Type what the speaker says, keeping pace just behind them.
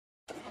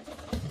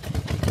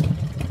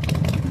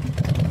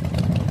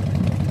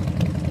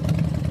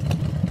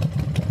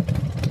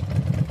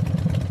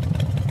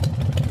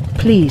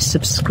Please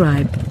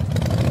subscribe.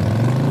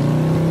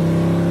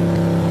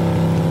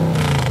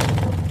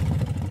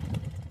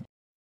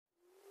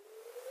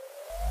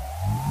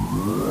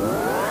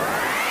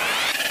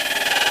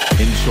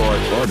 In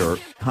short order,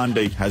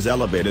 Hyundai has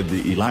elevated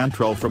the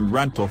Elantra from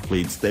rental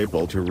fleet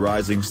staple to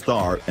rising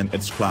star in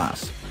its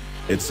class.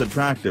 Its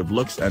attractive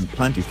looks and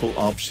plentiful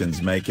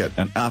options make it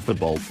an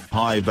affable,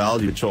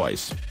 high-value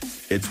choice.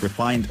 Its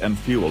refined and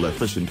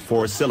fuel-efficient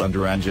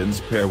four-cylinder engines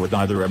pair with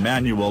either a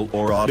manual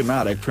or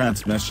automatic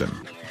transmission.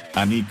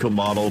 An eco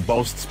model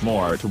boasts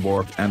more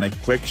torque and a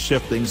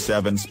quick-shifting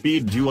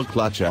 7-speed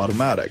dual-clutch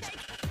automatic.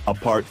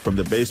 Apart from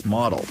the base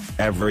model,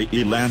 every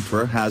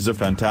Elantra has a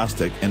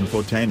fantastic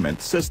infotainment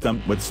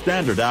system with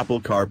standard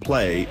Apple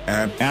CarPlay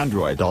and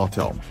Android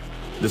Auto.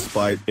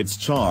 Despite its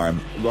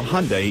charm, the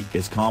Hyundai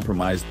is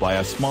compromised by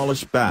a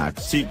smallish back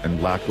seat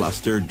and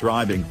lackluster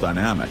driving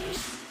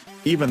dynamics.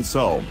 Even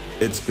so,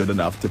 it's good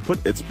enough to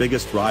put its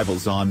biggest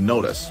rivals on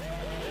notice.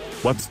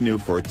 What's new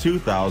for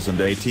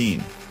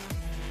 2018?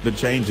 The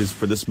changes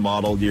for this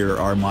model year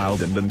are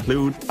mild and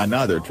include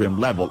another trim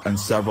level and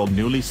several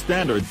newly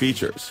standard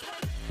features.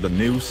 The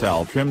new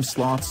cell trim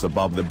slots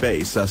above the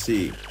base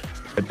SE.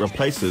 It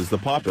replaces the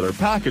popular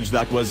package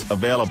that was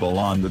available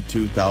on the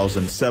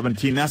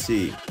 2017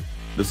 SE.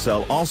 The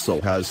cell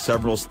also has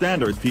several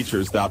standard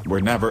features that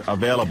were never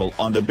available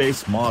on the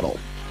base model.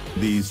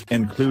 These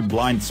include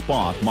blind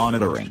spot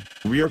monitoring,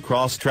 rear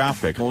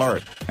cross-traffic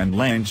alert, and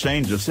lane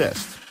change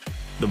assist.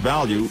 The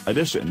Value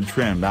Edition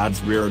trim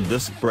adds rear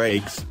disc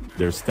brakes,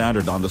 they're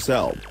standard on the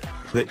cell.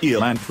 The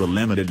Elantra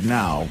Limited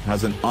now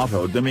has an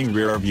auto-dimming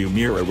rear-view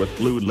mirror with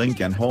Blue Link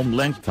and Home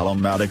Link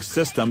telematics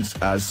systems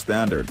as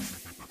standard.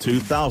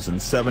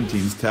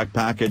 2017's tech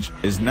package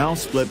is now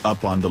split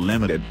up on the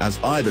Limited as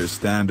either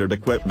standard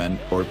equipment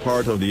or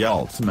part of the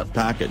Ultimate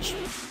package.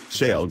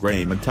 Shale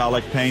Grey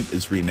metallic paint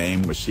is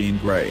renamed Machine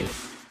Grey.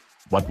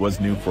 What was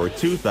new for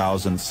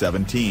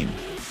 2017?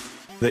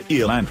 The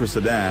Elantra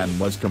sedan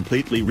was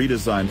completely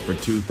redesigned for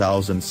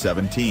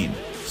 2017,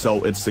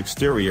 so its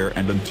exterior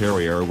and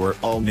interior were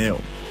all new.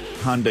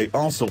 Hyundai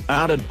also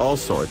added all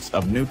sorts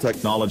of new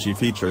technology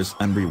features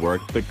and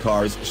reworked the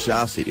car's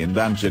chassis and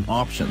engine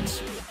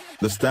options.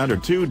 The standard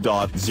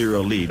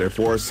 2.0-liter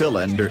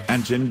four-cylinder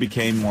engine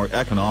became more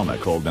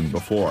economical than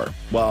before,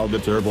 while the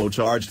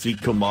turbocharged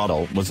Eco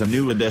model was a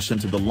new addition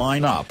to the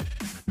lineup.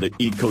 The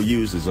Eco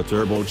uses a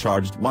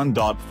turbocharged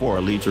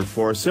 1.4-liter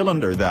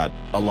four-cylinder that,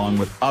 along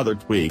with other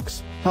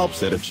tweaks,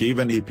 helps it achieve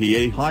an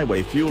EPA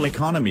highway fuel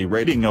economy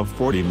rating of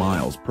 40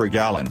 miles per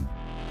gallon.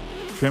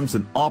 Trims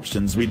and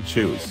options we'd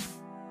choose.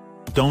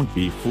 Don't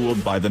be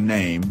fooled by the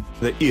name,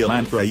 the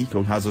Elantra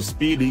Eco has a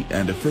speedy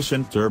and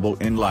efficient turbo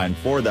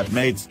inline-4 that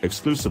mates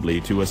exclusively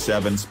to a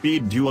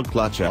 7-speed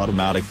dual-clutch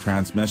automatic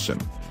transmission.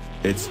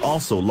 It's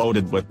also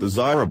loaded with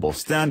desirable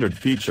standard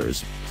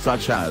features,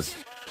 such as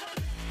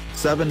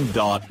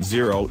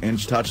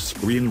 7.0-inch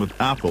touchscreen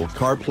with Apple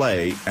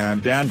CarPlay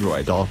and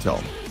Android Auto,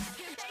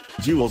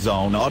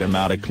 dual-zone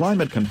automatic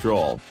climate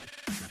control,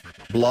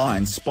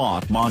 blind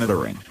spot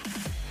monitoring,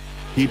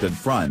 heated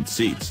front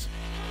seats.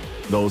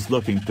 Those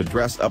looking to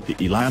dress up the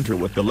Elantra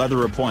with the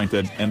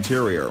leather-appointed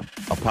interior,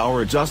 a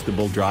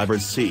power-adjustable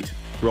driver's seat,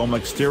 chrome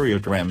exterior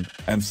trim,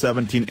 and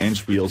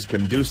 17-inch wheels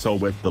can do so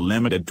with the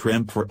Limited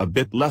trim for a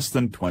bit less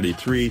than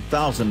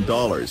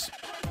 $23,000.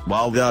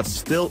 While that's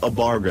still a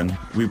bargain,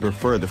 we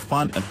prefer the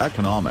fun and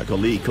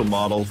economical Eco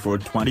model for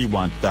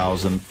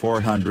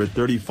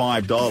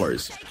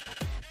 $21,435.